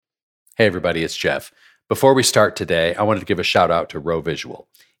Hey everybody, it's Jeff. Before we start today, I wanted to give a shout out to Row Visual.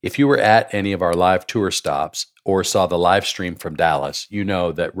 If you were at any of our live tour stops or saw the live stream from Dallas, you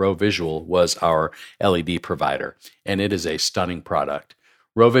know that Row Visual was our LED provider, and it is a stunning product.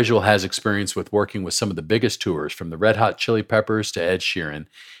 Row Visual has experience with working with some of the biggest tours, from the Red Hot Chili Peppers to Ed Sheeran,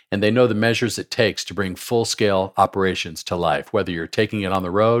 and they know the measures it takes to bring full-scale operations to life, whether you're taking it on the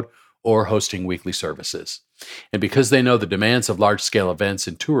road or hosting weekly services. And because they know the demands of large-scale events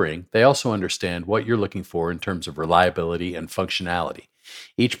and touring, they also understand what you're looking for in terms of reliability and functionality.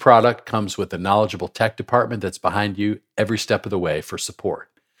 Each product comes with a knowledgeable tech department that's behind you every step of the way for support.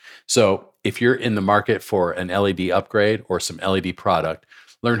 So if you're in the market for an LED upgrade or some LED product,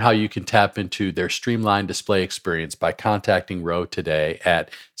 learn how you can tap into their streamlined display experience by contacting Row today at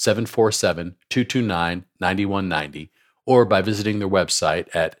 747-229-9190 or by visiting their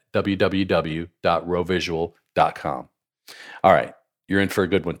website at www.rowvisual.com. All right, you're in for a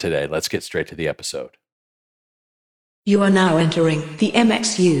good one today. Let's get straight to the episode. You are now entering the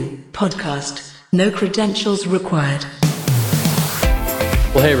MXU podcast. No credentials required.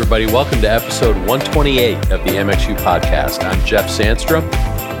 Well, hey everybody, welcome to episode 128 of the MXU podcast. I'm Jeff Sandstrom,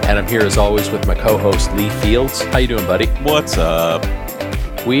 and I'm here as always with my co-host Lee Fields. How you doing, buddy? What's up?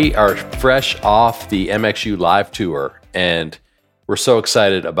 We are fresh off the MXU live tour, and we're so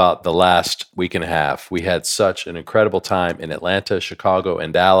excited about the last week and a half. We had such an incredible time in Atlanta, Chicago,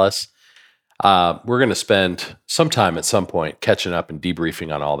 and Dallas. We're going to spend some time at some point catching up and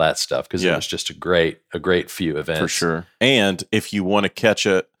debriefing on all that stuff because it was just a great few events. For sure. And if you want to catch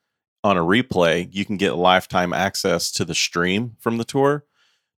it on a replay, you can get lifetime access to the stream from the tour.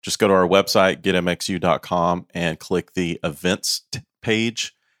 Just go to our website, getmxu.com, and click the events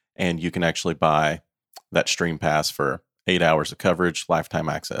page, and you can actually buy that stream pass for 8 hours of coverage, lifetime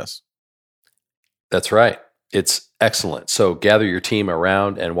access. That's right. It's excellent. So gather your team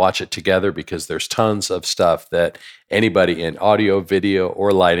around and watch it together because there's tons of stuff that anybody in audio, video,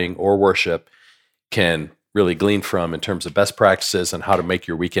 or lighting or worship can really glean from in terms of best practices and how to make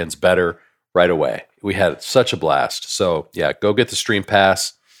your weekends better right away. We had such a blast. So yeah, go get the stream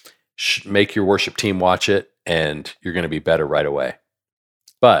pass, make your worship team watch it, and you're going to be better right away.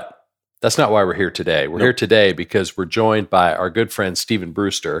 But that's not why we're here today. We're here today because we're joined by our good friend, Stephen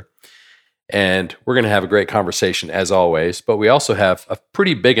Brewster, and we're going to have a great conversation as always, but we also have a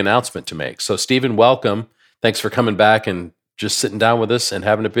pretty big announcement to make. So Stephen, welcome. Thanks for coming back and just sitting down with us and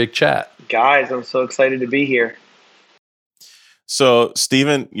having a big chat. Guys, I'm so excited to be here. So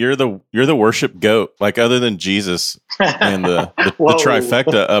Stephen, you're the worship goat, like other than Jesus and the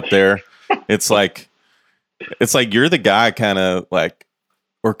trifecta up there. It's like you're the guy kind of like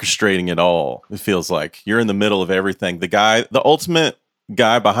orchestrating it all. It feels like you're in the middle of everything. The ultimate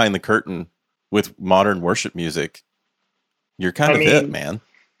guy behind the curtain with modern worship music. You're kind of it, man.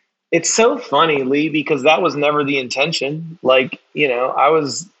 It's so funny, Lee, because that was never the intention. Like, I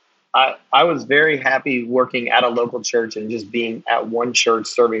was very happy working at a local church and just being at one church,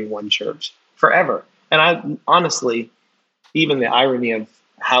 serving one church forever. And I honestly, even the irony of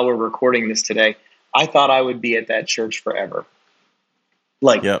how we're recording this today, I thought I would be at that church forever.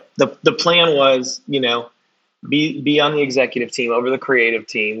 Like the plan was, be on the executive team over the creative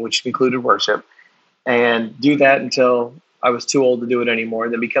team, which included worship, and do that until I was too old to do it anymore,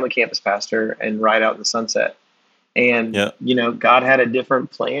 then become a campus pastor and ride out in the sunset. And, God had a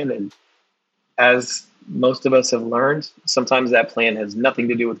different plan. And as most of us have learned, sometimes that plan has nothing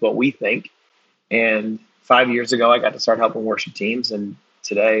to do with what we think. And 5 years ago, I got to start helping worship teams. And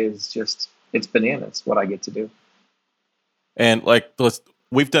today is it's bananas what I get to do. And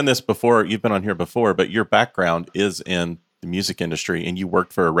we've done this before. You've been on here before, but your background is in the music industry, and you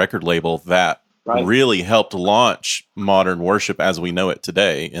worked for a record label that really helped launch modern worship as we know it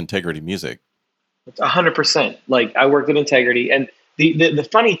today, Integrity Music. It's 100%. Like, I worked at Integrity, and the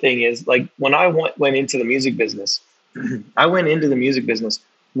funny thing is, like, when I went into the music business, I went into the music business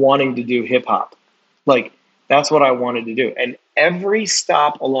wanting to do hip hop. Like, that's what I wanted to do, and every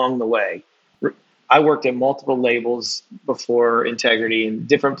stop along the way. I worked at multiple labels before Integrity in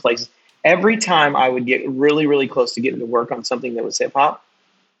different places. Every time I would get really, really close to getting to work on something that was hip hop,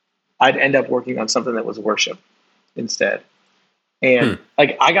 I'd end up working on something that was worship instead. And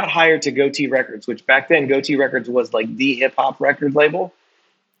like, I got hired to Goatee Records, which back then Goatee Records was like the hip hop record label.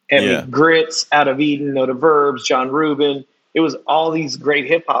 And Grits, Out of Eden, No to Verbs, John Rubin. It was all these great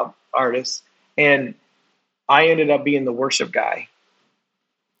hip hop artists. And I ended up being the worship guy.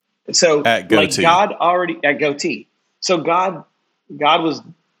 So like God already at Goatee. So God was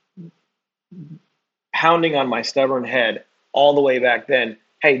pounding on my stubborn head all the way back then.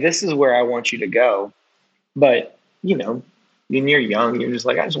 Hey, this is where I want you to go. But, when you're young, you're just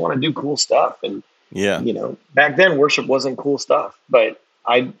like, I just want to do cool stuff. And, Yeah. Back then worship wasn't cool stuff, but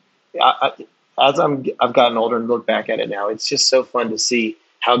I've gotten older and look back at it now, it's just so fun to see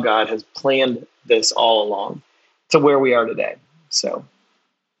how God has planned this all along to where we are today. So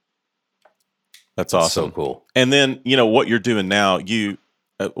that's awesome. So cool. And then, what you're doing now,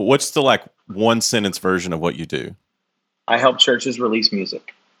 what's the like one sentence version of what you do? I help churches release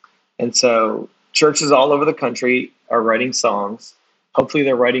music. And so churches all over the country are writing songs. Hopefully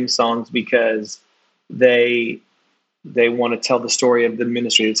they're writing songs because they want to tell the story of the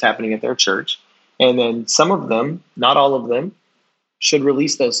ministry that's happening at their church. And then some of them, not all of them, should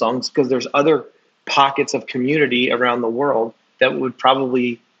release those songs because there's other pockets of community around the world that would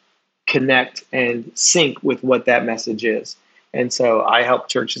probably connect and sync with what that message is. And so I help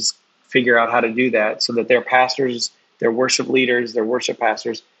churches figure out how to do that so that their pastors, their worship leaders, their worship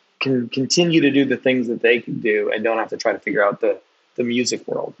pastors can continue to do the things that they can do and don't have to try to figure out the music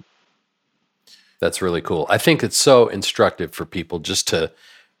world. That's really cool. I think it's so instructive for people just to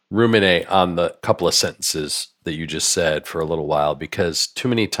ruminate on the couple of sentences that you just said for a little while, because too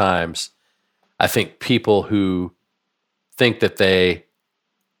many times I think people who think that they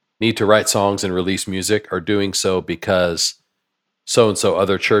need to write songs and release music are doing so because so-and-so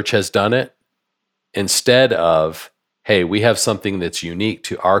other church has done it, instead of, hey, we have something that's unique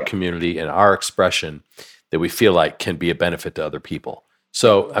to our community and our expression that we feel like can be a benefit to other people.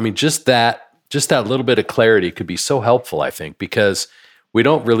 So, I mean, just that little bit of clarity could be so helpful, I think, because we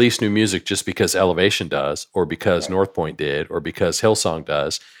don't release new music just because Elevation does, or because North Point did, or because Hillsong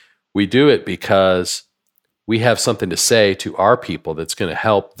does. We do it because we have something to say to our people that's going to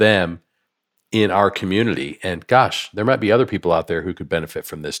help them in our community. And gosh, there might be other people out there who could benefit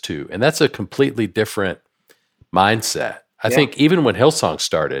from this too. And that's a completely different mindset. I think even when Hillsong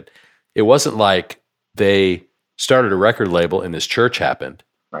started, it wasn't like they started a record label and this church happened.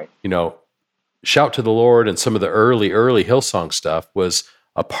 Right. Shout to the Lord and some of the early Hillsong stuff was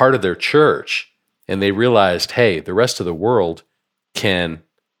a part of their church. And they realized, hey, the rest of the world can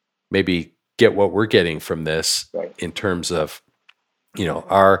maybe get what we're getting from this in terms of,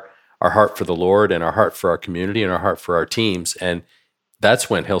 our heart for the Lord and our heart for our community and our heart for our teams. And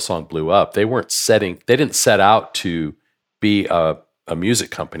that's when Hillsong blew up. They didn't set out to be a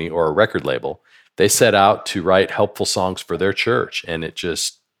music company or a record label. They set out to write helpful songs for their church, and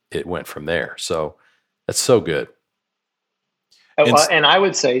it went from there. So that's so good. And I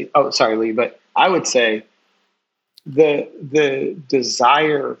would say, sorry, Lee, but I would say the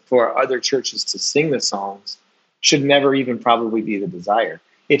desire for other churches to sing the songs should never even probably be the desire.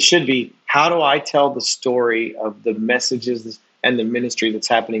 It should be, how do I tell the story of the messages and the ministry that's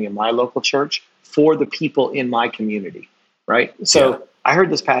happening in my local church for the people in my community, right? So I heard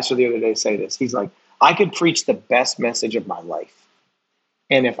this pastor the other day say this. He's like, I could preach the best message of my life.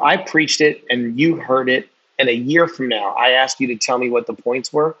 And if I preached it and you heard it, and a year from now, I asked you to tell me what the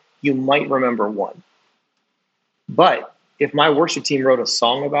points were, you might remember one. But if my worship team wrote a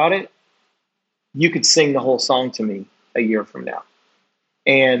song about it, you could sing the whole song to me a year from now.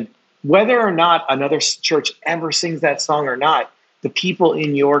 And whether or not another church ever sings that song or not, the people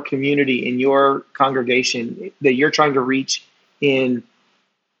in your community, in your congregation that you're trying to reach in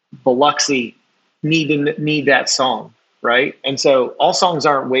Biloxi need that song, right? And so all songs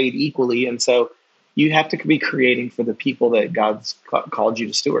aren't weighed equally. And so you have to be creating for the people that God's called you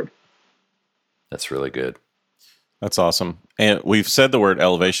to steward. That's really good. That's awesome. And we've said the word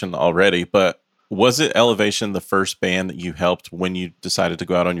Elevation already, but was it Elevation the first band that you helped when you decided to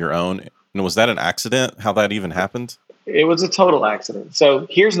go out on your own? And was that an accident? How that even happened? It was a total accident. So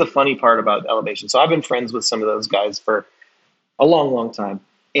here's the funny part about Elevation. So I've been friends with some of those guys for a long, long time.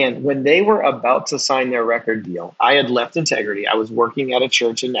 And when they were about to sign their record deal, I had left Integrity. I was working at a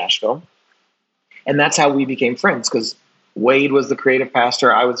church in Nashville. And that's how we became friends, because Wade was the creative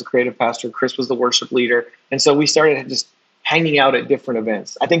pastor. I was the creative pastor. Chris was the worship leader. And so we started just hanging out at different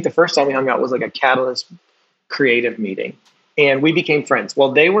events. I think the first time we hung out was like a Catalyst creative meeting. And we became friends.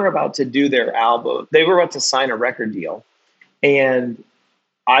 Well, they were about to do their album. They were about to sign a record deal. And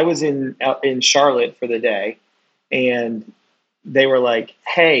I was in Charlotte for the day. And they were like,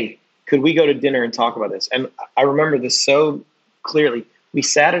 hey, could we go to dinner and talk about this? And I remember this so clearly. We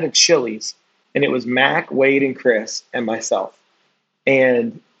sat at a Chili's, and it was Mac, Wade, and Chris, and myself.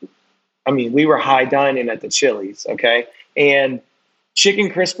 And I mean, we were high dining at the Chili's, okay? And chicken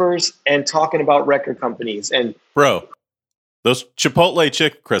crispers and talking about record companies. And bro, those Chipotle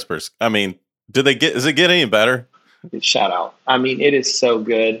chicken crispers, I mean, does it get any better? Shout out. I mean, it is so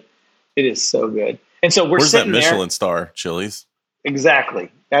good. It is so good. And so where's sitting that Michelin there, star, Chili's?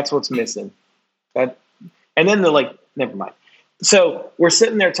 Exactly. That's what's missing. And then they're like, never mind. So we're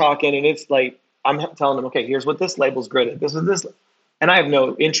sitting there talking, and it's like, I'm telling them, okay, here's what this label's great at. This is this. And I have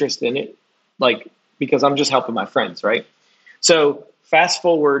no interest in it, like, because I'm just helping my friends, right? So fast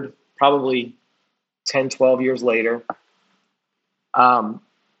forward probably 10, 12 years later,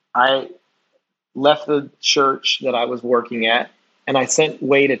 I left the church that I was working at, and I sent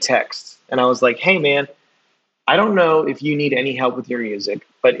Wade a text. And I was like, hey, man, I don't know if you need any help with your music,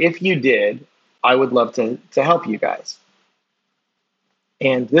 but if you did, I would love to help you guys.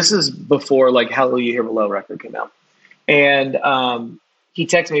 And this is before like Hallelujah Here Below record came out. And he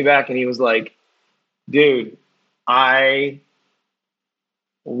texted me back and he was like, dude, we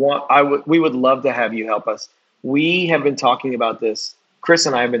would love to have you help us. We have been talking about this. Chris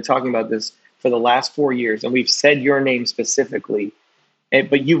and I have been talking about this for the last 4 years, and we've said your name specifically,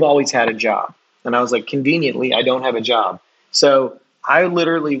 but you've always had a job. And I was like, conveniently, I don't have a job. So I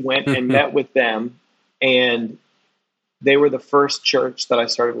literally went and met with them, and they were the first church that I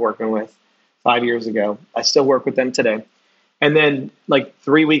started working with 5 years ago. I still work with them today. And then like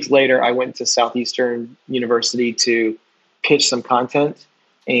 3 weeks later, I went to Southeastern University to pitch some content.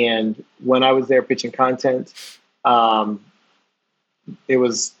 And when I was there pitching content, they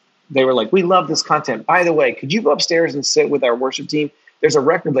were like, we love this content. By the way, could you go upstairs and sit with our worship team? There's a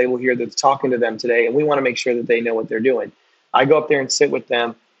record label here that's talking to them today, and we want to make sure that they know what they're doing. I go up there and sit with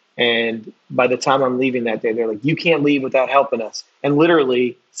them, and by the time I'm leaving that day, they're like, you can't leave without helping us. And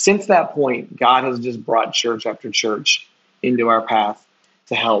literally, since that point, God has just brought church after church into our path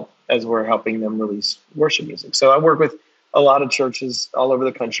to help as we're helping them release worship music. So I work with a lot of churches all over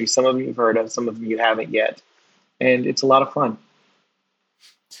the country. Some of them you've heard of, some of them you haven't yet. And it's a lot of fun.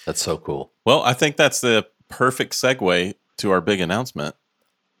 That's so cool. Well, I think that's the perfect segue to our big announcement.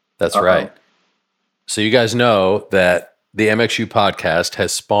 That's right. So you guys know that the MXU podcast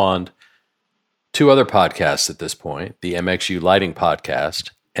has spawned 2 other podcasts at this point, the MXU Lighting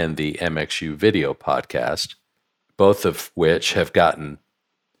Podcast and the MXU Video Podcast, both of which have gotten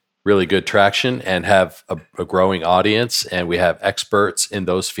really good traction and have a growing audience. And we have experts in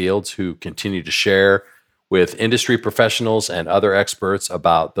those fields who continue to share with industry professionals and other experts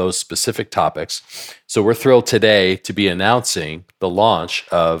about those specific topics. So we're thrilled today to be announcing the launch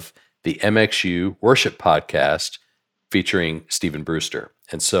of the MXU Worship Podcast featuring Stephen Brewster.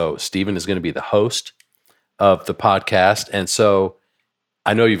 And so Stephen is going to be the host of the podcast. And so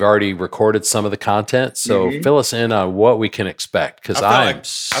I know you've already recorded some of the content, so fill us in on what we can expect, because I'm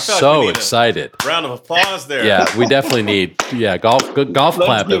so excited. Round of applause there. Yeah, we definitely need golf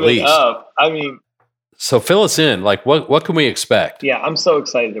clap at least. I mean, so fill us in. Like, what can we expect? Yeah, I'm so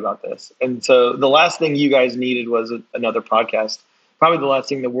excited about this. And so the last thing you guys needed was another podcast. Probably the last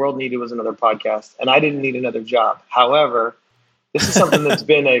thing the world needed was another podcast, and I didn't need another job. However, this is something that's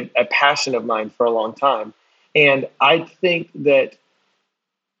been a passion of mine for a long time, and I think that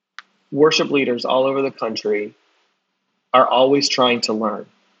worship leaders all over the country are always trying to learn.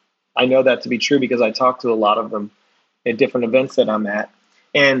 I know that to be true because I talk to a lot of them at different events that I'm at.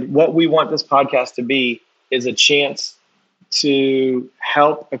 And what we want this podcast to be is a chance to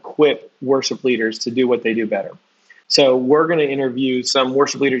help equip worship leaders to do what they do better. So we're going to interview some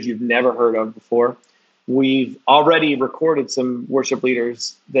worship leaders you've never heard of before. We've already recorded some worship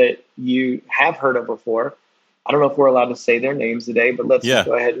leaders that you have heard of before. I don't know if we're allowed to say their names today, but let's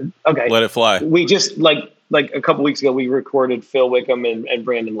go ahead. Okay. Let it fly. We just, like a couple weeks ago, we recorded Phil Wickham and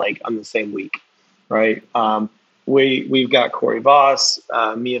Brandon Lake on the same week, right? We've got Corey Voss,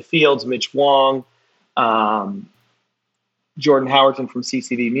 Mia Fields, Mitch Wong, Jordan Howerton from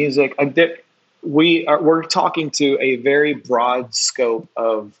CCD Music. We're talking to a very broad scope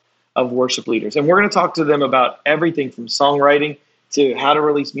of worship leaders, and we're going to talk to them about everything from songwriting to how to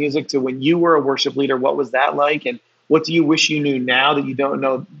release music, to when you were a worship leader, what was that like? And what do you wish you knew now that you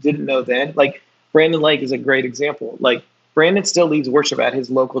didn't know then? Like Brandon Lake is a great example. Like Brandon still leads worship at his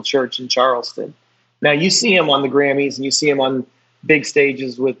local church in Charleston. Now you see him on the Grammys and you see him on big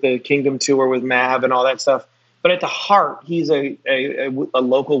stages with the Kingdom Tour with Mav and all that stuff. But at the heart, he's a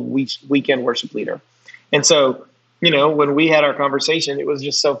local weekend worship leader. And so, when we had our conversation, it was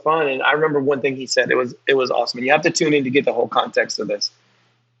just so fun. And I remember one thing he said, it was awesome. And you have to tune in to get the whole context of this.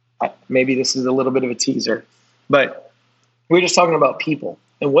 Maybe this is a little bit of a teaser, but we were just talking about people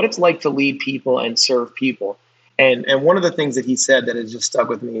and what it's like to lead people and serve people. And one of the things that he said that has just stuck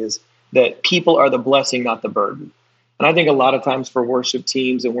with me is that people are the blessing, not the burden. And I think a lot of times for worship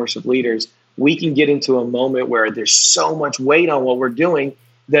teams and worship leaders, we can get into a moment where there's so much weight on what we're doing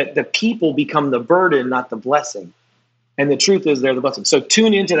that the people become the burden, not the blessing. And the truth is they're the blessing. So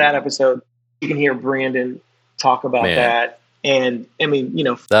tune into that episode. You can hear Brandon talk about that. And I mean,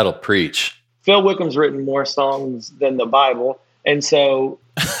 that'll preach. Phil Wickham's written more songs than the Bible, And so,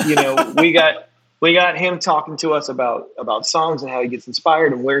 we got him talking to us about songs and how he gets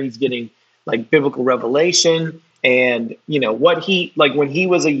inspired and where he's getting like biblical revelation and, what he, like when he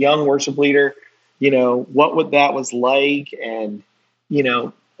was a young worship leader, what that was like. And,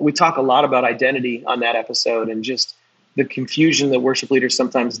 we talk a lot about identity on that episode and just the confusion that worship leaders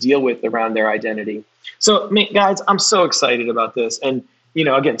sometimes deal with around their identity. So, guys, I'm so excited about this. And,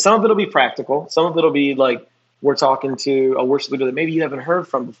 again, some of it'll be practical. Some of it'll be like we're talking to a worship leader that maybe you haven't heard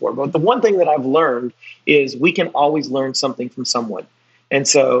from before. But the one thing that I've learned is we can always learn something from someone. And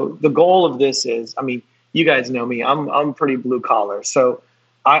so the goal of this is, you guys know me, I'm pretty blue collar. So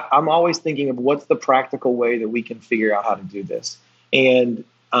I'm always thinking of what's the practical way that we can figure out how to do this. And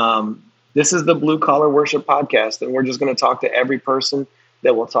this is the Blue Collar Worship Podcast, and we're just going to talk to every person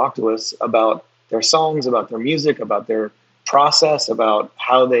that will talk to us about their songs, about their music, about their process, about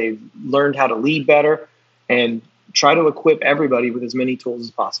how they've learned how to lead better, and try to equip everybody with as many tools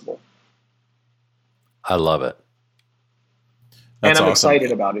as possible. I love it. That's and I'm awesome.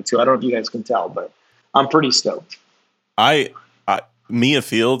 Excited about it too. I don't know if you guys can tell, but I'm pretty stoked. Mia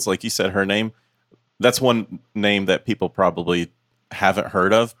Fields, like you said, her name, that's one name that people probably haven't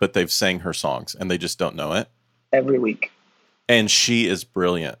heard of, but they've sang her songs and they just don't know it. Every week. And she is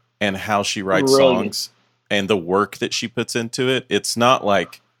brilliant. And how she writes songs and the work that she puts into it. It's not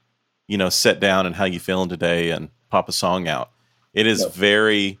like, sit down and how you feeling today and pop a song out. It is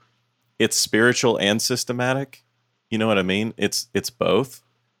it's spiritual and systematic. You know what I mean? It's both.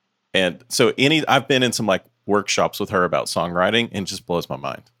 And so I've been in some like workshops with her about songwriting and it just blows my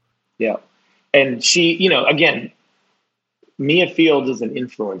mind. Yeah. And she, again, Mia Fields is an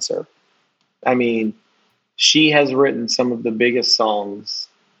influencer. She has written some of the biggest songs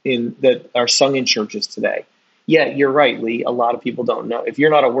that are sung in churches today. Yeah, you're right, Lee. A lot of people don't know. If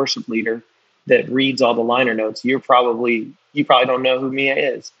you're not a worship leader that reads all the liner notes, you probably don't know who Mia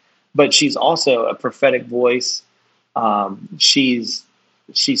is. But she's also a prophetic voice. She's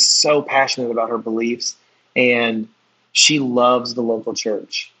so passionate about her beliefs, and she loves the local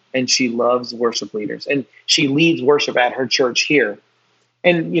church, and she loves worship leaders, and she leads worship at her church here.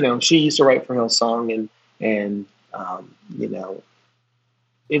 And she used to write for Hillsong, and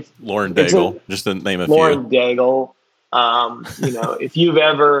it's Lauren Daigle, just to name a Lauren few. Daigle.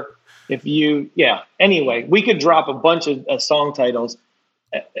 Anyway, we could drop a bunch of song titles.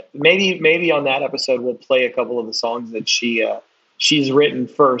 Maybe on that episode we'll play a couple of the songs that she's written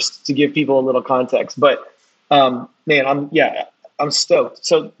first to give people a little context. But I'm stoked.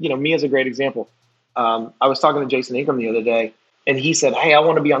 So Mia's a great example. I was talking to Jason Ingram the other day, and he said, "Hey, I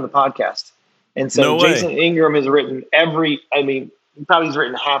want to be on the podcast." And so Jason Ingram has written he's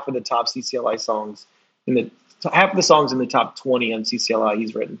written half of the top CCLI songs half of the songs in the top 20 on CCLI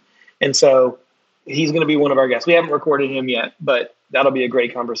he's written. And so he's going to be one of our guests. We haven't recorded him yet, but that'll be a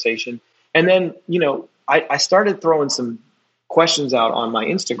great conversation. And then, I started throwing some questions out on my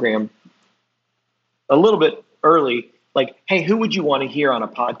Instagram a little bit early, like, hey, who would you want to hear on a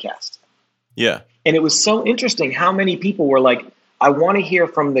podcast? Yeah. And it was so interesting how many people were like, I want to hear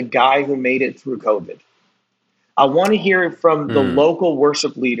from the guy who made it through COVID. I want to hear from the local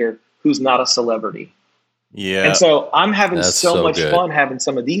worship leader who's not a celebrity. Yeah. And so I'm having so much fun having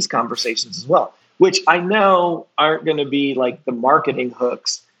some of these conversations as well, which I know aren't going to be like the marketing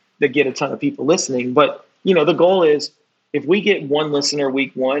hooks that get a ton of people listening. But, the goal is if we get one listener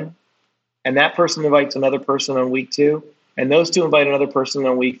week 1 and that person invites another person on week 2 and those two invite another person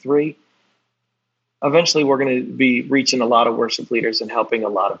on week 3, eventually we're going to be reaching a lot of worship leaders and helping a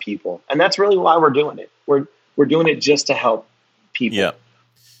lot of people. And that's really why we're doing it. We're doing it just to help people. Yeah.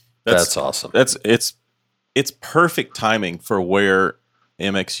 That's awesome. It's perfect timing for where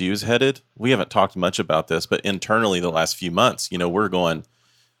MXU is headed. We haven't talked much about this, but internally the last few months, we're going,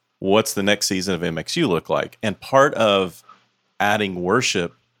 what's the next season of MXU look like? And part of adding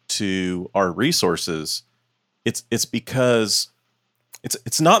worship to our resources, it's because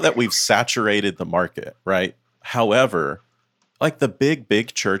it's not that we've saturated the market, right? However, like the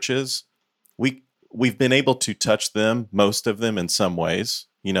big churches, we've been able to touch them, most of them in some ways,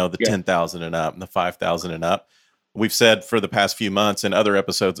 the 10,000 and up and the 5,000 and up. We've said for the past few months and other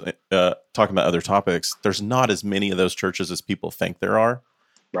episodes talking about other topics, there's not as many of those churches as people think there are.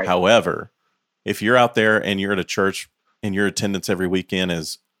 Right. However, if you're out there and you're at a church and your attendance every weekend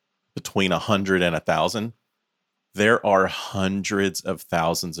is between 100 and 1,000, there are hundreds of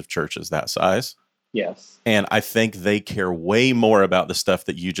thousands of churches that size. Yes. And I think they care way more about the stuff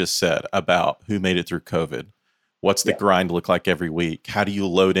that you just said about who made it through COVID. What's the grind look like every week? How do you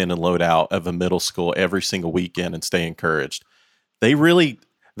load in and load out of a middle school every single weekend and stay encouraged? They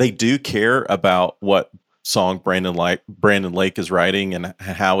do care about what song Brandon Lake is writing and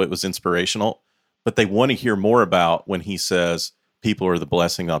how it was inspirational, but they want to hear more about when he says people are the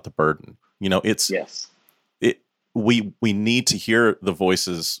blessing, not the burden. Yes. We need to hear the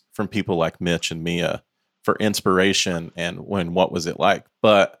voices from people like Mitch and Mia for inspiration and what was it like.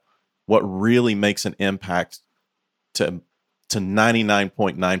 But what really makes an impact to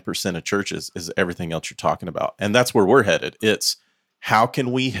 99.9% of churches is everything else you're talking about. And that's where we're headed. It's how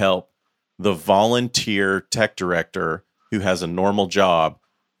can we help the volunteer tech director who has a normal job,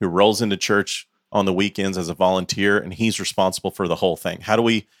 who rolls into church on the weekends as a volunteer, and he's responsible for the whole thing? How do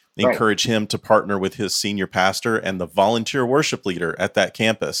we encourage him to partner with his senior pastor and the volunteer worship leader at that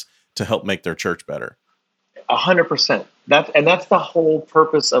campus to help make their church better? 100%. That's the whole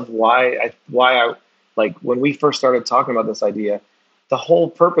purpose of why I like when we first started talking about this idea. The whole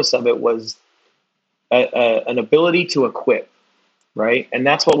purpose of it was an ability to equip, right? And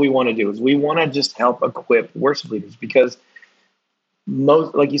that's what we want to do. Is we want to just help equip worship leaders, because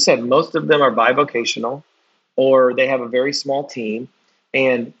most, like you said, most of them are bivocational, or they have a very small team,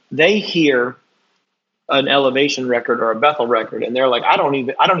 and they hear an Elevation record or a Bethel record, and they're like, I don't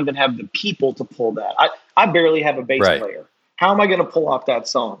even have the people to pull that. I barely have a bass player. How am I going to pull off that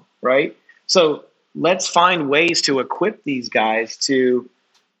song, right? So let's find ways to equip these guys to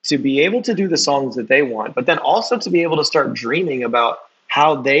be able to do the songs that they want, but then also to be able to start dreaming about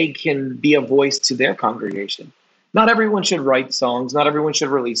how they can be a voice to their congregation. Not everyone should write songs. Not everyone should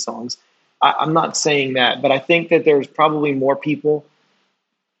release songs. I'm not saying that, but I think that there's probably more people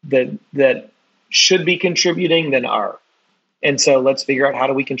that should be contributing than are. And so let's figure out, how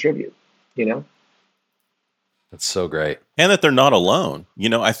do we contribute, That's so great. And that they're not alone.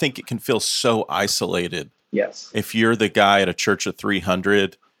 I think it can feel so isolated. Yes. If you're the guy at a church of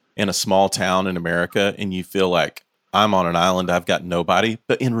 300 in a small town in America and you feel like, I'm on an island, I've got nobody.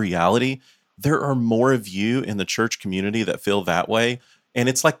 But in reality, there are more of you in the church community that feel that way. And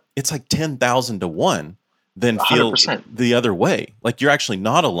it's like 10,000 to 1 than feel 100%. the other way. Like, you're actually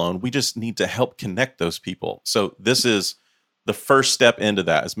not alone. We just need to help connect those people. So this is the first step into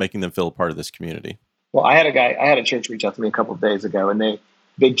that, is making them feel a part of this community. Well, I had a church reach out to me a couple of days ago, and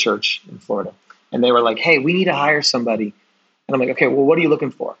big church in Florida. And they were like, hey, we need to hire somebody. And I'm like, okay, well, what are you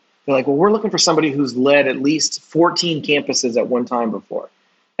looking for? They're like, well, we're looking for somebody who's led at least 14 campuses at one time before.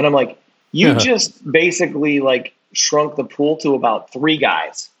 And I'm like, you just basically like shrunk the pool to about 3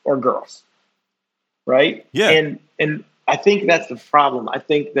 guys or girls. Right? Yeah. And I think that's the problem. I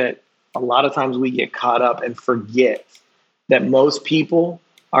think that a lot of times we get caught up and forget that most people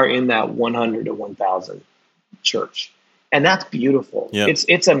are in that 100 to 1,000 church. And that's beautiful. Yeah.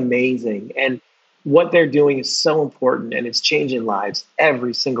 It's amazing. And what they're doing is so important, and it's changing lives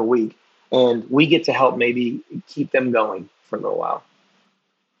every single week. And we get to help maybe keep them going for a little while.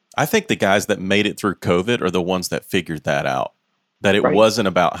 I think the guys that made it through COVID are the ones that figured that out. That it wasn't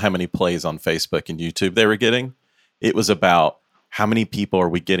about how many plays on Facebook and YouTube they were getting. It was about, how many people are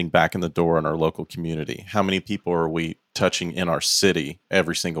we getting back in the door in our local community? How many people are we touching in our city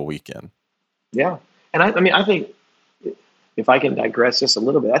every single weekend? Yeah. And I think, if I can digress just a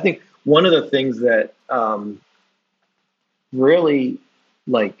little bit, I think one of the things that really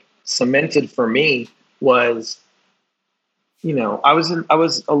like cemented for me was, I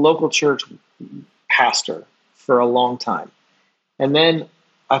was a local church pastor for a long time. And then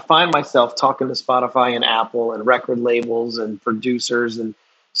I find myself talking to Spotify and Apple and record labels and producers and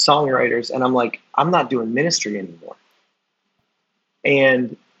songwriters. And I'm like, I'm not doing ministry anymore.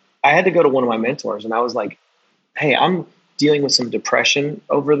 And I had to go to one of my mentors, and I was like, hey, I'm dealing with some depression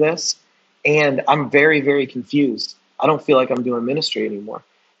over this, and I'm very, very confused. I don't feel like I'm doing ministry anymore.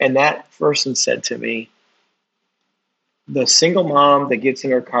 And that person said to me, the single mom that gets in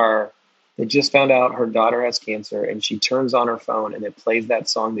her car, that just found out her daughter has cancer, and she turns on her phone and it plays that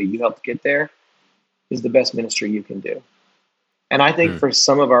song that you helped get there, is the best ministry you can do. And I think for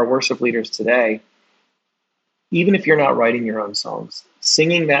some of our worship leaders today, even if you're not writing your own songs,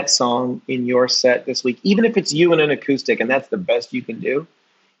 singing that song in your set this week, even if it's you and an acoustic and that's the best you can do,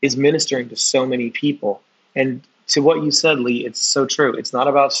 is ministering to so many people. And to what you said, Lee, it's so true. It's not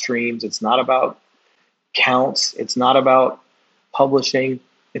about streams. It's not about counts. It's not about publishing.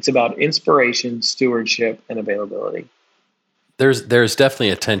 It's about inspiration, stewardship, and availability. There's definitely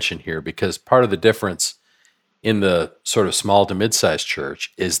a tension here, because part of the difference in the sort of small to mid-sized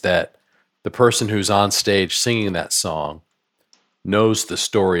church is that the person who's on stage singing that song knows the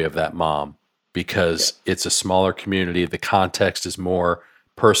story of that mom, because it's a smaller community. The context is more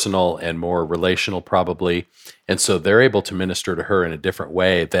personal and more relational probably. And so they're able to minister to her in a different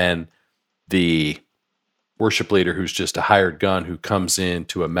way than the worship leader who's just a hired gun who comes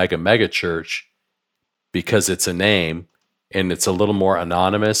into a mega church because it's a name and it's a little more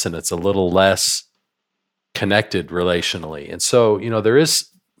anonymous and it's a little less connected relationally. And so,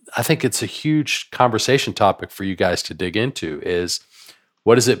 I think it's a huge conversation topic for you guys to dig into is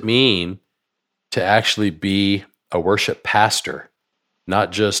what does it mean to actually be a worship pastor,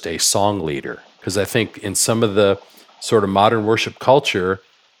 not just a song leader? Because I think in some of the sort of modern worship culture,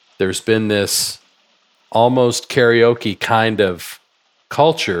 there's been this almost karaoke kind of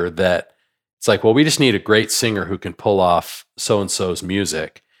culture that it's like, well, we just need a great singer who can pull off so-and-so's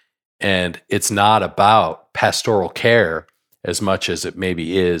music. And it's not about pastoral care as much as it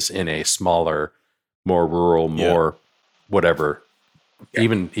maybe is in a smaller, more rural, more whatever,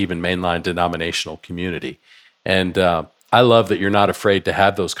 even mainline denominational community. And I love that you're not afraid to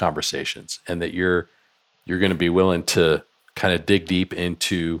have those conversations and that you're going to be willing to kind of dig deep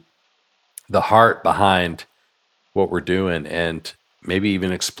into the heart behind what we're doing and maybe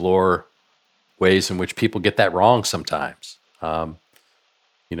even explore ways in which people get that wrong sometimes.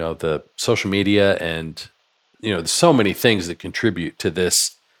 The social media and, there's so many things that contribute to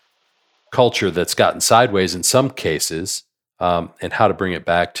this culture that's gotten sideways in some cases, and how to bring it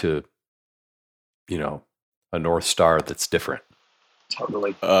back to, a North Star that's different.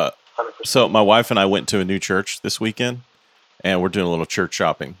 Totally. 100%. So my wife and I went to a new church this weekend, and we're doing a little church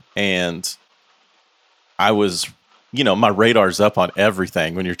shopping. And I was, my radar's up on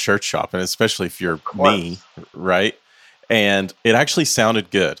everything when you're church shopping, especially if you're me, right? And it actually sounded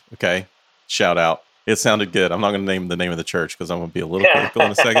good. Okay. Shout out. It sounded good. I'm not going to name the name of the church because I'm going to be a little critical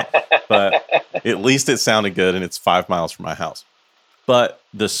in a second, but at least it sounded good. And it's 5 miles from my house. But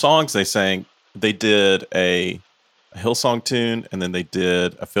the songs they sang, they did a Hillsong tune, and then they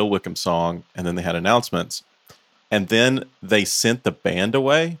did a Phil Wickham song, and then they had announcements. And then they sent the band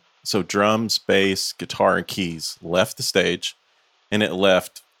away. So drums, bass, guitar, and keys left the stage, and it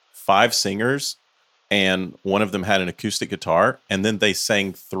left 5 singers, and one of them had an acoustic guitar, and then they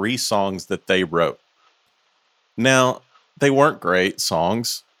sang 3 songs that they wrote. Now, they weren't great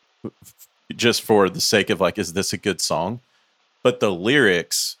songs, just for the sake of like, is this a good song? But the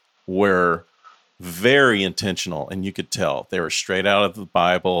lyrics were very intentional, and you could tell they were straight out of the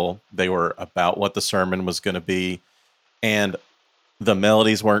Bible. They were about what the sermon was going to be, and the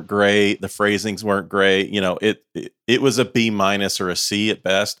melodies weren't great. The phrasings weren't great. It was a B- or a C at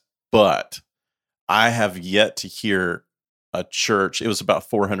best. But I have yet to hear a church. It was about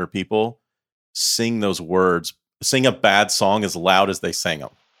 400 people sing those words, sing a bad song as loud as they sang them.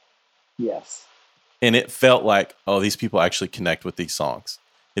 Yes. And it felt like, oh, these people actually connect with these songs.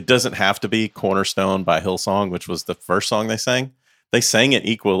 It doesn't have to be Cornerstone by Hillsong, which was the first song they sang. They sang it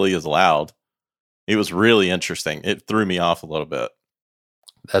equally as loud. It was really interesting. It threw me off a little bit.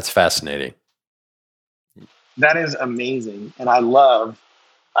 That's fascinating. That is amazing. And I love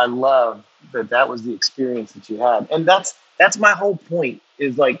that was the experience that you had. And that's my whole point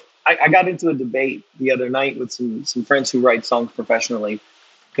is like, I got into a debate the other night with some friends who write songs professionally.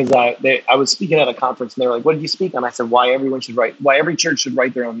 Because I was speaking at a conference and they were like, what did you speak on? I said, why every church should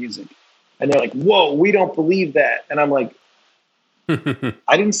write their own music. And they're like, whoa, we don't believe that. And I'm like,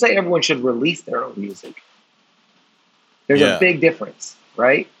 I didn't say everyone should release their own music. There's a big difference,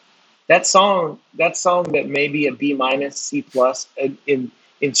 right? That song that may be a B-, C+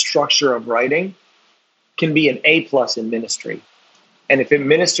 in structure of writing can be an A+ in ministry. And if it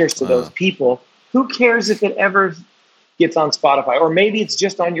ministers to those people, who cares if it ever gets on Spotify, or maybe it's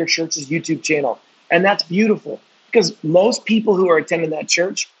just on your church's YouTube channel. And that's beautiful because most people who are attending that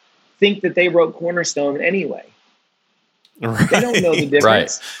church think that they wrote Cornerstone anyway. Right. They don't know the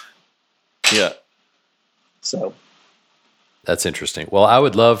difference. Right. Yeah. So that's interesting. Well, I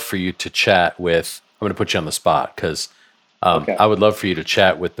would love for you to chat with, I'm going to put you on the spot because I would love for you to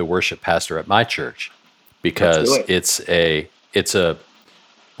chat with the worship pastor at my church because it's a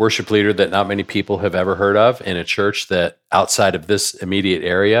worship leader that not many people have ever heard of in a church that outside of this immediate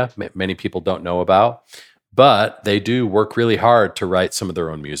area, many people don't know about, but they do work really hard to write some of their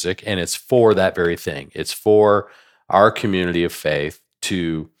own music. And it's for that very thing. It's for our community of faith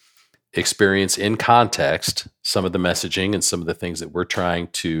to experience in context some of the messaging and some of the things that we're trying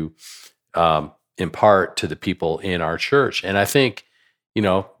to impart to the people in our church. And I think,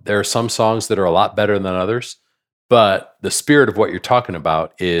 there are some songs that are a lot better than others. But the spirit of what you're talking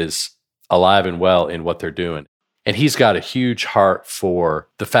about is alive and well in what they're doing. And he's got a huge heart for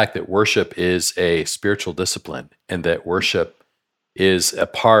the fact that worship is a spiritual discipline and that worship is a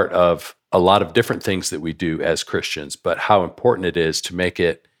part of a lot of different things that we do as Christians, but how important it is to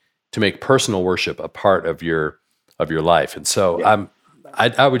make personal worship a part of your life. And so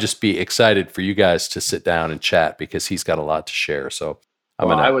I would just be excited for you guys to sit down and chat because he's got a lot to share. So I'm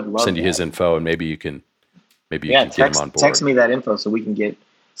going to send you his info and maybe you can maybe you can get him on board. Text me that info so we can get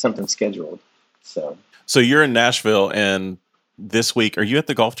something scheduled. So you're in Nashville, and this week, are you at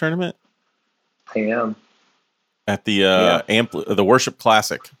the golf tournament? I am. At the the Worship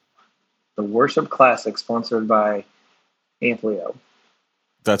Classic. The Worship Classic, sponsored by Amplio.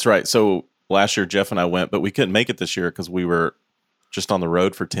 That's right. So last year, Jeff and I went, but we couldn't make it this year because we were just on the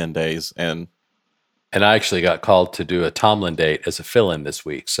road for 10 days. And I actually got called to do a Tomlin date as a fill-in this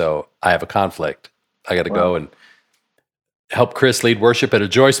week. So I have a conflict. I got to go and help Chris lead worship at a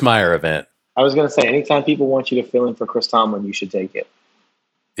Joyce Meyer event. I was going to say, anytime people want you to fill in for Chris Tomlin, you should take it.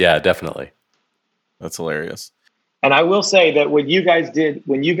 Yeah, definitely. That's hilarious. And I will say that when you guys did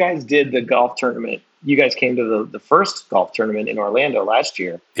the golf tournament, you guys came to the first golf tournament in Orlando last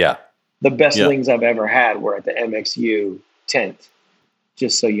year. Yeah. The best wings I've ever had were at the MXU tent,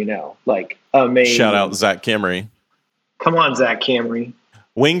 just so you know. Like, amazing. Shout out Zach Camry. Come on, Zach Camry.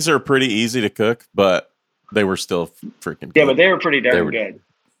 Wings are pretty easy to cook, but they were still freaking good. Yeah, but they were pretty darn good.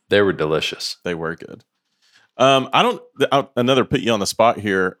 They were delicious. They were good. Another put you on the spot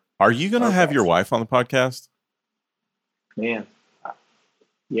here. Are you going to have your wife on the podcast? Man.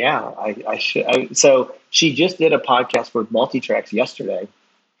 Yeah, I should. So she just did a podcast with Multitracks yesterday,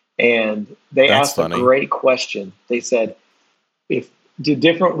 and they asked a great question. They said, do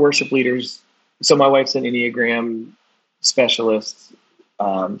different worship leaders, so my wife's an Enneagram specialist.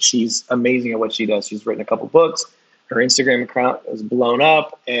 She's amazing at what she does. She's written a couple books. Her Instagram account is blown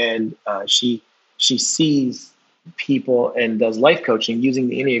up, and she sees people and does life coaching using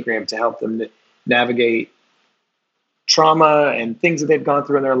the Enneagram to help them navigate trauma and things that they've gone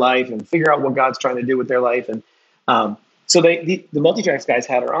through in their life and figure out what God's trying to do with their life. And so the Multitracks guys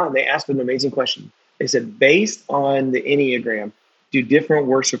had her on. They asked an amazing question. They said, based on the Enneagram, do different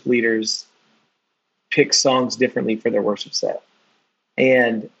worship leaders pick songs differently for their worship set?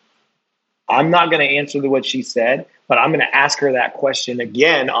 And I'm not going to answer what she said, but I'm going to ask her that question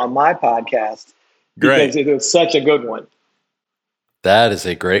again on my podcast because it was such a good one. That is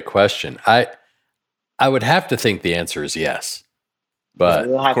a great question. I would have to think the answer is yes, but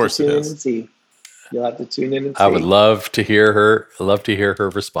of course it is. You'll have to tune in and see. I would love to hear her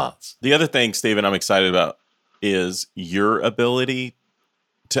response. The other thing, Stephen, I'm excited about is your ability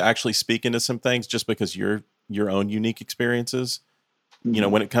to actually speak into some things just because your own unique experiences. Mm-hmm. You know,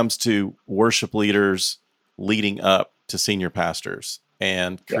 when it comes to worship leaders leading up to senior pastors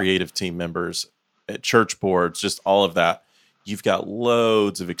and creative team members at church boards, just all of that. You've got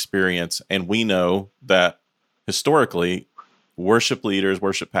loads of experience, and we know that historically, worship leaders,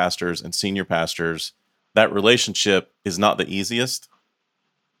 worship pastors, and senior pastors, that relationship is not the easiest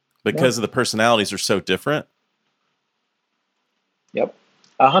because of the personalities are so different. Yep,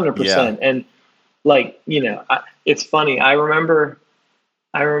 100%. And like, you know, it's funny. I remember.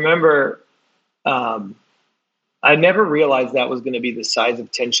 I never realized that was going to be the size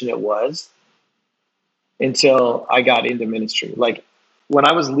of tension it was until I got into ministry. Like when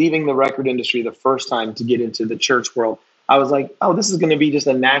I was leaving the record industry the first time to get into the church world, I was like, oh, this is going to be just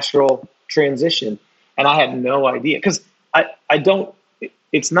a natural transition. And I had no idea because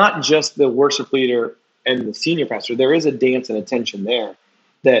it's not just the worship leader and the senior pastor. There is a dance and a tension there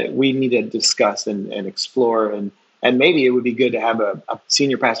that we need to discuss and explore. And maybe it would be good to have a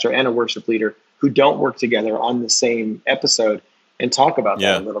senior pastor and a worship leader who don't work together on the same episode and talk about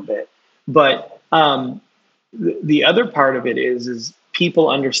that a little bit. But the other part of it is people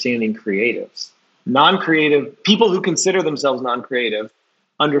understanding creatives, non-creative people who consider themselves non-creative,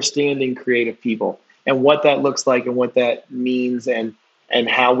 understanding creative people and what that looks like and what that means and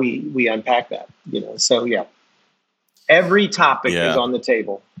how we unpack that, you know? So every topic is on the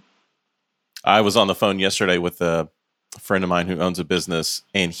table. I was on the phone yesterday with a friend of mine who owns a business,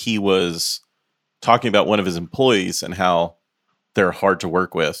 and he was talking about one of his employees and how they're hard to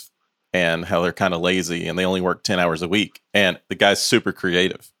work with and how they're kind of lazy and they only work 10 hours a week. And the guy's super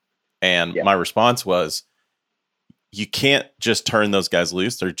creative. And my response was, you can't just turn those guys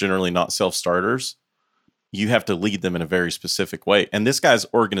loose. They're generally not self-starters. You have to lead them in a very specific way. And this guy's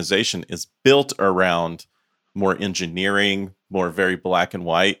organization is built around more engineering, more very black and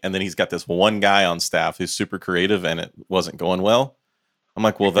white. And then he's got this one guy on staff who's super creative and it wasn't going well. I'm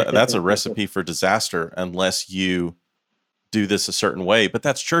like, well, that's a recipe for disaster unless you do this a certain way. But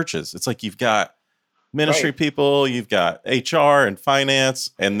that's churches. It's like you've got ministry people, you've got HR and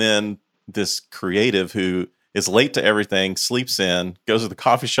finance, and then this creative who is late to everything, sleeps in, goes to the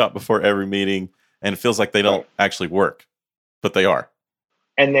coffee shop before every meeting, and it feels like they don't actually work, but they are.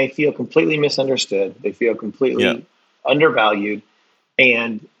 And they feel completely misunderstood. They feel completely undervalued.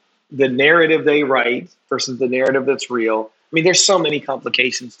 And the narrative they write versus the narrative that's real. I mean, there's so many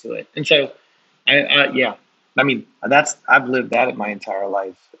complications to it. And so, I mean, I've lived that my entire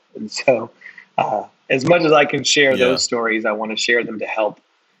life. And so, as much as I can share those stories, I want to share them to help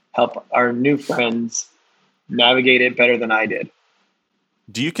our new friends navigate it better than I did.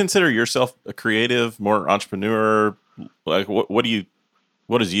 Do you consider yourself a creative, more entrepreneur? Like, what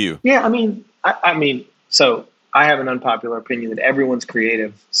is you? Yeah, I mean, so I have an unpopular opinion that everyone's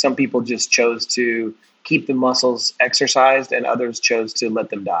creative. Some people just chose to keep the muscles exercised, and others chose to let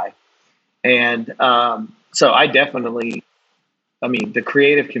them die. And so I definitely, the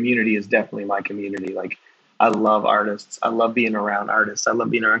creative community is definitely my community. Like, I love artists. I love being around artists. I love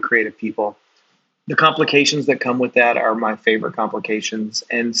being around creative people. The complications that come with that are my favorite complications.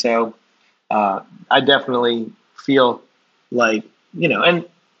 And so I definitely feel like, and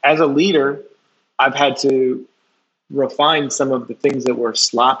as a leader, I've had to refine some of the things that were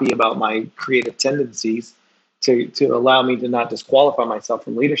sloppy about my creative tendencies to allow me to not disqualify myself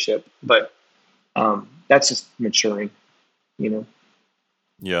from leadership. But that's just maturing,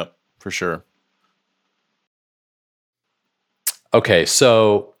 Yeah, for sure. Okay,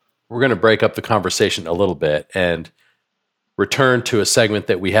 so we're going to break up the conversation a little bit and return to a segment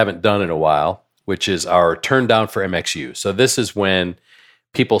that we haven't done in a while, which is our turn down for MXU. So this is when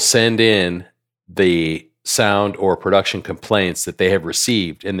people send in the sound or production complaints that they have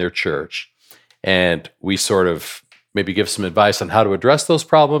received in their church, and we sort of maybe give some advice on how to address those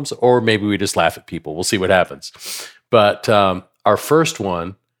problems, or maybe we just laugh at people. We'll see what happens. But our first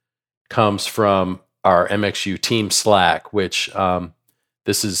one comes from our MXU team Slack, which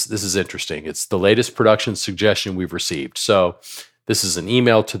this is interesting. It's the latest production suggestion we've received. So this is an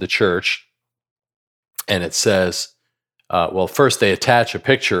email to the church, and it says, well, first they attach a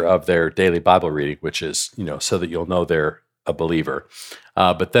picture of their daily Bible reading, which is, so that you'll know they're a believer.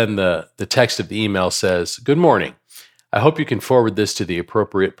 But then the text of the email says, "Good morning. I hope you can forward this to the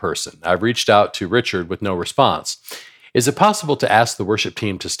appropriate person. I've reached out to Richard with no response. Is it possible to ask the worship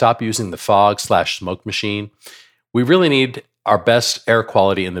team to stop using the fog/smoke machine? We really need our best air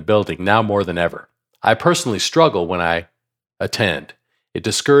quality in the building now more than ever. I personally struggle when I attend. It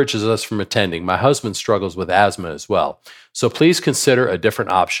discourages us from attending. My husband struggles with asthma as well. So please consider a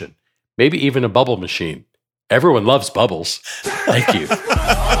different option. Maybe even a bubble machine. Everyone loves bubbles. Thank you."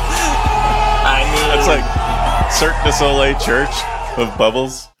 That's like Cirque du Soleil Church of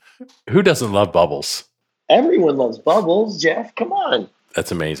bubbles. Who doesn't love bubbles? Everyone loves bubbles, Jeff. Come on.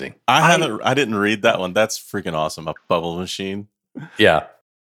 That's amazing. I didn't read that one. That's freaking awesome. A bubble machine. Yeah.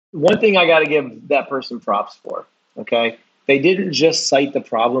 One thing I got to give that person props for, okay? They didn't just cite the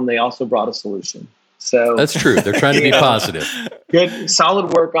problem, they also brought a solution. So that's true. They're trying to be positive. Good,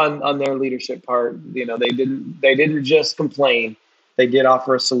 solid work on their leadership part. They didn't just complain. They did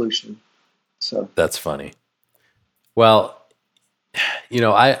offer a solution. So that's funny. Well,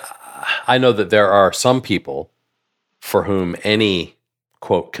 I know that there are some people for whom any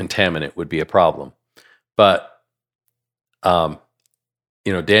quote contaminant would be a problem, but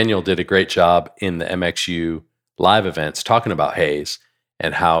Daniel did a great job in the MXU live events talking about haze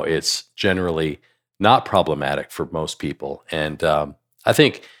and how it's generally not problematic for most people. And I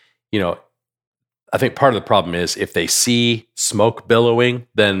think part of the problem is if they see smoke billowing,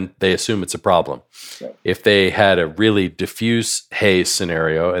 then they assume it's a problem. Right. If they had a really diffuse haze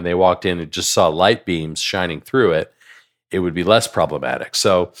scenario and they walked in and just saw light beams shining through it, it would be less problematic.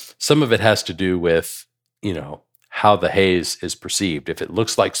 So some of it has to do with, how the haze is perceived. If it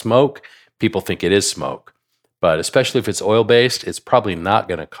looks like smoke, people think it is smoke. But especially if it's oil-based, it's probably not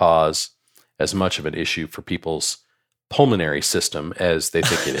going to cause as much of an issue for people's pulmonary system as they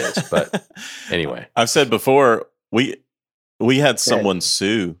think it is. But anyway. I've said before, we had someone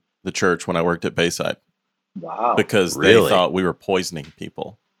sue the church when I worked at Bayside. Wow. Because they thought we were poisoning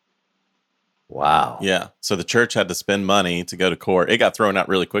people. Wow. Yeah. So the church had to spend money to go to court. It got thrown out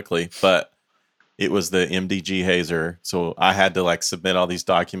really quickly, but it was the MDG hazer. So I had to submit all these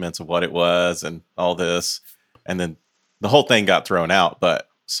documents of what it was and all this. And then the whole thing got thrown out, but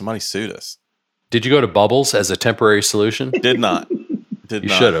somebody sued us. Did you go to Bubbles as a temporary solution? Did not. You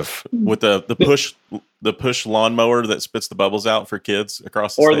should have. With the push lawnmower that spits the bubbles out for kids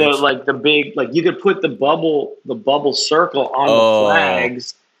across the stage. Or the big, you could put the bubble circle on the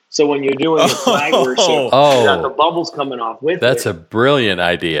flags. So when you're doing the flag worship, you got the bubbles coming off with That's a brilliant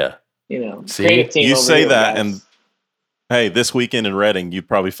idea. See, you say that, and hey, this weekend in Reading, you'd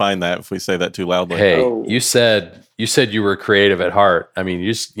probably find that if we say that too loudly. Hey, you said you were creative at heart. I mean,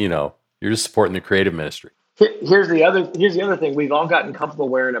 you're just supporting the creative ministry. Here's the other thing. We've all gotten comfortable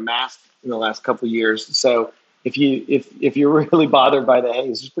wearing a mask in the last couple of years. So if you're really bothered by the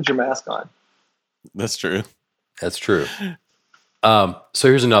haze, just put your mask on. That's true. That's true. So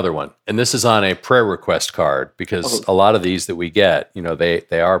here's another one, and this is on a prayer request card because a lot of these that we get,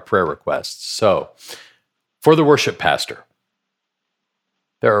 they are prayer requests. So for the worship pastor,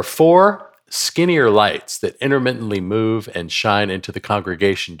 there are 4 skinnier lights that intermittently move and shine into the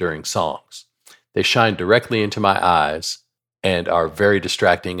congregation during songs. They shine directly into my eyes and are very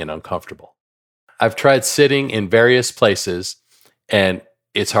distracting and uncomfortable. I've tried sitting in various places, and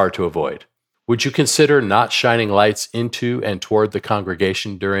it's hard to avoid. Would you consider not shining lights into and toward the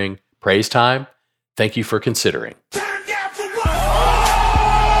congregation during praise time? Thank you for considering.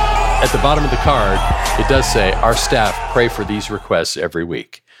 At the bottom of the card, it does say, our staff pray for these requests every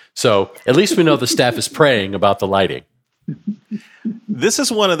week. So at least we know the staff is praying about the lighting. This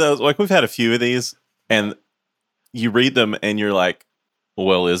is one of those, like we've had a few of these, and you read them and you're like,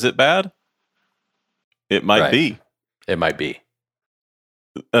 well, is it bad? It might be. It might be.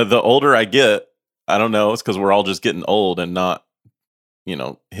 The older I get, I don't know, it's because we're all just getting old and not,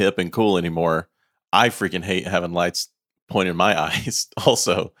 hip and cool anymore. I freaking hate having lights pointing in my eyes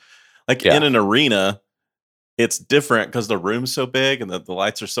also. In an arena, it's different because the room's so big and the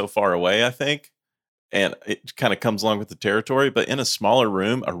lights are so far away, I think. And it kind of comes along with the territory. But in a smaller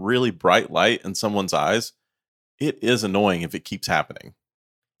room, a really bright light in someone's eyes, it is annoying if it keeps happening.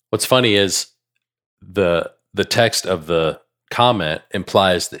 What's funny is the text of the comment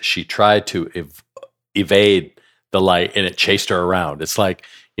implies that she tried to evade the light and it chased her around. It's like,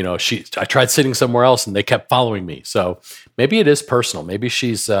 I tried sitting somewhere else and they kept following me. So maybe it is personal. Maybe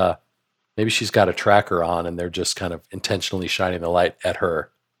she's got a tracker on and they're just kind of intentionally shining the light at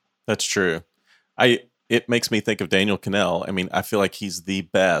her. That's true. It makes me think of Daniel Cannell. I mean, I feel like he's the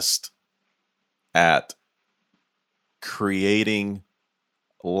best at creating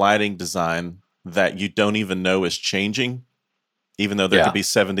lighting design that you don't even know is changing, even though there could be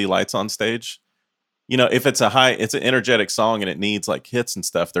 70 lights on stage. If it's it's an energetic song and it needs like hits and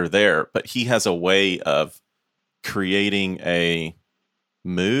stuff, they're there. But he has a way of creating a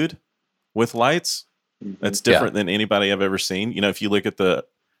mood with lights that's different than anybody I've ever seen. If you look at the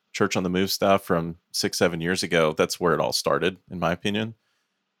Church on the Move stuff from 6-7 years ago, that's where it all started, in my opinion.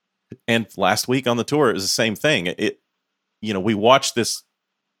 And last week on the tour, it was the same thing. We watched this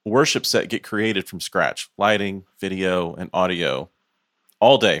worship set get created from scratch, lighting, video, and audio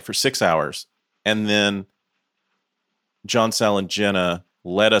all day for 6 hours. And then John, Sal, and Jenna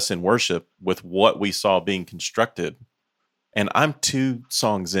led us in worship with what we saw being constructed. And I'm 2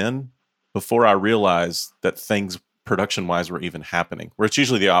 songs in before I realized that things production-wise were even happening, where it's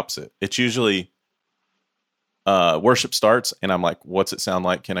usually the opposite. It's usually worship starts, and I'm like, what's it sound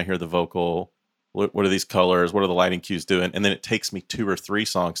like? Can I hear the vocal? What are these colors? What are the lighting cues doing? And then it takes me 2 or 3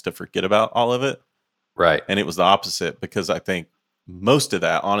 songs to forget about all of it. Right. And it was the opposite because I think most of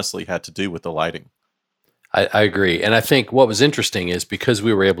that honestly had to do with the lighting. I agree. And I think what was interesting is because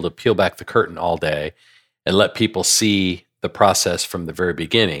we were able to peel back the curtain all day and let people see the process from the very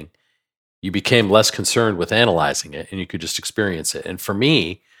beginning, you became less concerned with analyzing it and you could just experience it. And for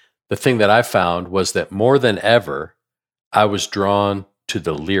me, the thing that I found was that more than ever, I was drawn to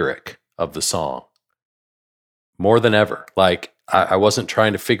the lyric of the song. More than ever. Like, I wasn't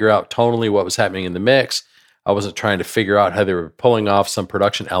trying to figure out tonally what was happening in the mix. I wasn't trying to figure out how they were pulling off some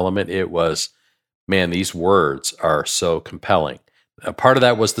production element. It was, man, these words are so compelling. A part of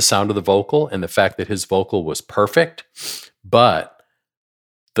that was the sound of the vocal and the fact that his vocal was perfect. But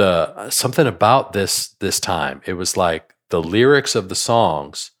something about this time, it was like the lyrics of the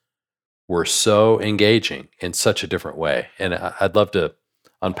songs were so engaging in such a different way. And I'd love to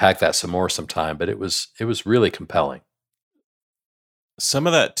unpack that some more sometime, but it was really compelling. Some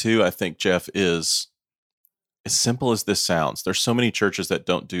of that too, I think, Jeff, is as simple as this sounds. There's so many churches that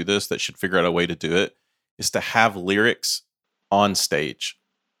don't do this that should figure out a way to do it, is to have lyrics on stage,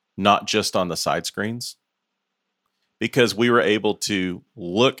 not just on the side screens. Because we were able to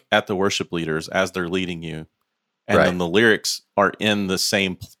look at the worship leaders as they're leading you, and then the lyrics are in the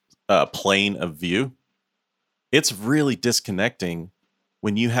same plane of view. It's really disconnecting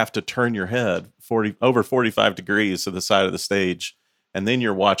when you have to turn your head over 45 degrees to the side of the stage, and then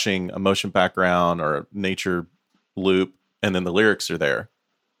you're watching a motion background or a nature loop, and then the lyrics are there.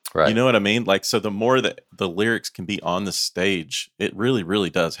 Right. You know what I mean? Like, so the more that the lyrics can be on the stage, it really, really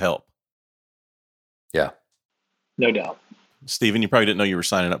does help. Yeah. No doubt. Stephen, you probably didn't know you were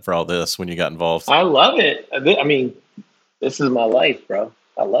signing up for all this when you got involved. I love it. I mean, this is my life, bro.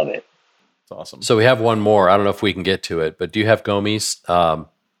 I love it. It's awesome. So we have one more. I don't know if we can get to it, but do you have Gomes? I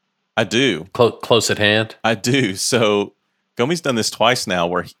do. Close at hand? I do. So Gomes done this twice now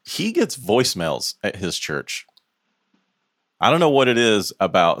where he gets voicemails at his church. I don't know what it is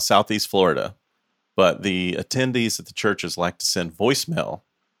about Southeast Florida, but the attendees at the churches like to send voicemail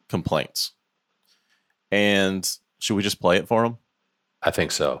complaints. And should we just play it for them? I think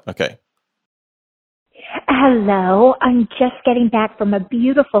so. Okay. Hello, I'm just getting back from a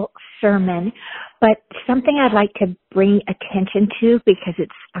beautiful sermon, but something I'd like to bring attention to because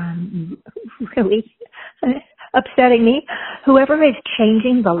it's really upsetting me. Whoever is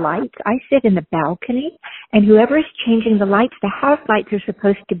changing the lights, I sit in the balcony, and whoever is changing the lights, the house lights are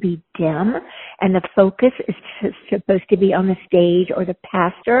supposed to be dim, and the focus is supposed to be on the stage or the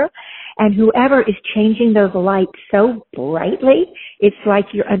pastor, and whoever is changing those lights so brightly, it's like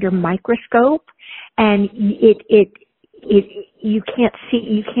you're under microscope, and you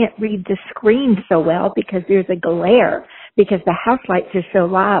can't read the screen so well because there's a glare because the house lights are so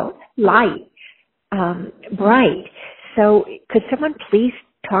bright. So could someone please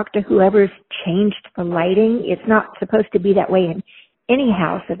talk to whoever's changed the lighting? It's not supposed to be that way in any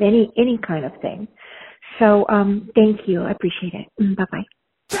house of any kind of thing. So thank you. I appreciate it. Bye-bye.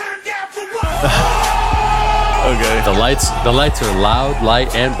 Okay. The lights are loud,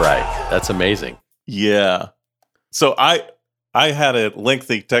 light, and bright. That's amazing. Yeah. So I had a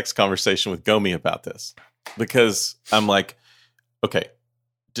lengthy text conversation with Gomi about this because I'm like, okay,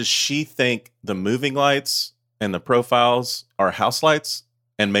 does she think the moving lights and the profiles are house lights?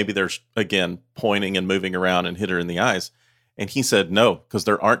 And maybe they're, again, pointing and moving around and hit her in the eyes. And he said, no, because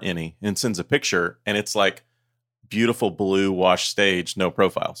there aren't any, and sends a picture. And it's like beautiful blue wash stage, no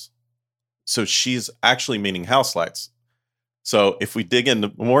profiles. So she's actually meaning house lights. So if we dig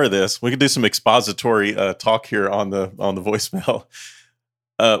into more of this, we could do some expository talk here on the voicemail.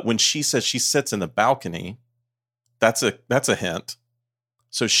 When she says she sits in the balcony, that's a hint.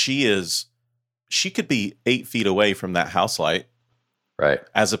 So she could be 8 feet away from that house light, right?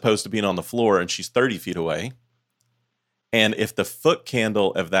 As opposed to being on the floor, and she's 30 feet away. And if the foot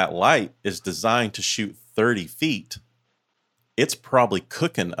candle of that light is designed to shoot 30 feet, it's probably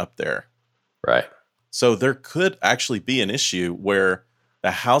cooking up there, right? So there could actually be an issue where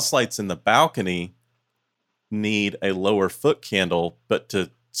the house lights in the balcony need a lower foot candle, but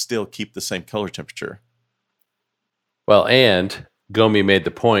to still keep the same color temperature. Well, and Gomi made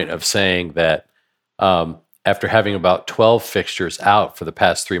the point of saying that after having about 12 fixtures out for the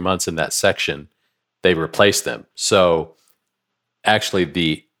past 3 months in that section, they replaced them. So actually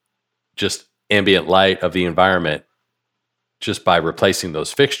the just ambient light of the environment, just by replacing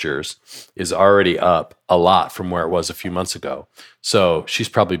those fixtures, is already up a lot from where it was a few months ago. So she's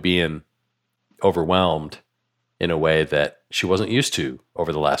probably being overwhelmed in a way that she wasn't used to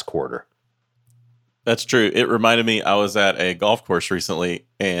over the last quarter. That's true. It reminded me, I was at a golf course recently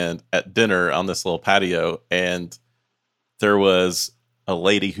and at dinner on this little patio, and there was a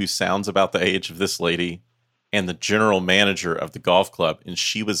lady who sounds about the age of this lady and the general manager of the golf club, and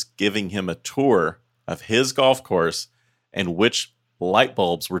she was giving him a tour of his golf course and which light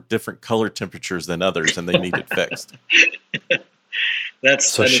bulbs were different color temperatures than others, and they needed fixed.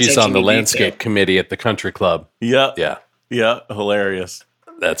 So she's on the landscape committee at the country club. Yeah. Hilarious.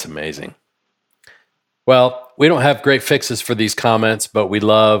 That's amazing. Well, we don't have great fixes for these comments, but we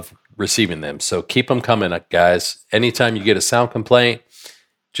love receiving them. So keep them coming, guys. Anytime you get a sound complaint,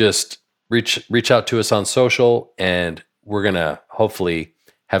 just reach out to us on social, and we're going to hopefully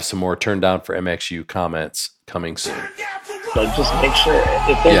have some more turned down for MXU comments coming soon. So just make sure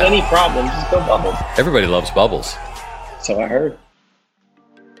if there's any problem, just go Bubbles. Everybody loves Bubbles. So I heard.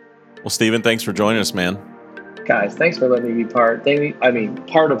 Well, Stephen, thanks for joining us, man. Guys, thanks for letting me be part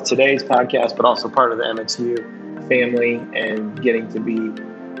of today's podcast, but also part of the MXU family and getting to be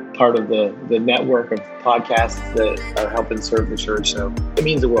part of the network of podcasts that are helping serve the church. So it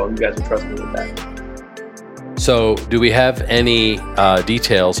means the world. You guys will trust me with that. So do we have any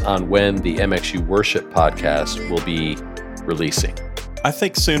details on when the MXU Worship podcast will be releasing? I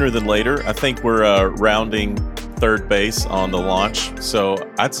think sooner than later. I think we're rounding third base on the launch. So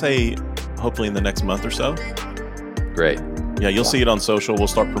I'd say hopefully in the next month or so. Great. Yeah, you'll see it on social. We'll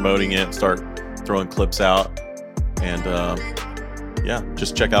start promoting it, start throwing clips out. And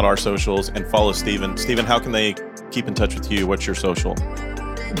just check out our socials and follow Stephen. Stephen, how can they keep in touch with you? What's your social?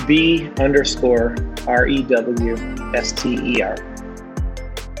 B_REWSTER.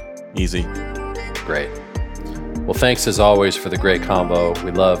 Easy. Great. Well, thanks as always for the great combo.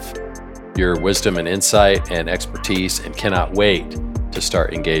 We love your wisdom and insight and expertise, and cannot wait to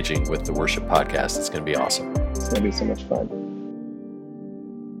start engaging with the Worship podcast. It's going to be awesome. It's going to be so much fun.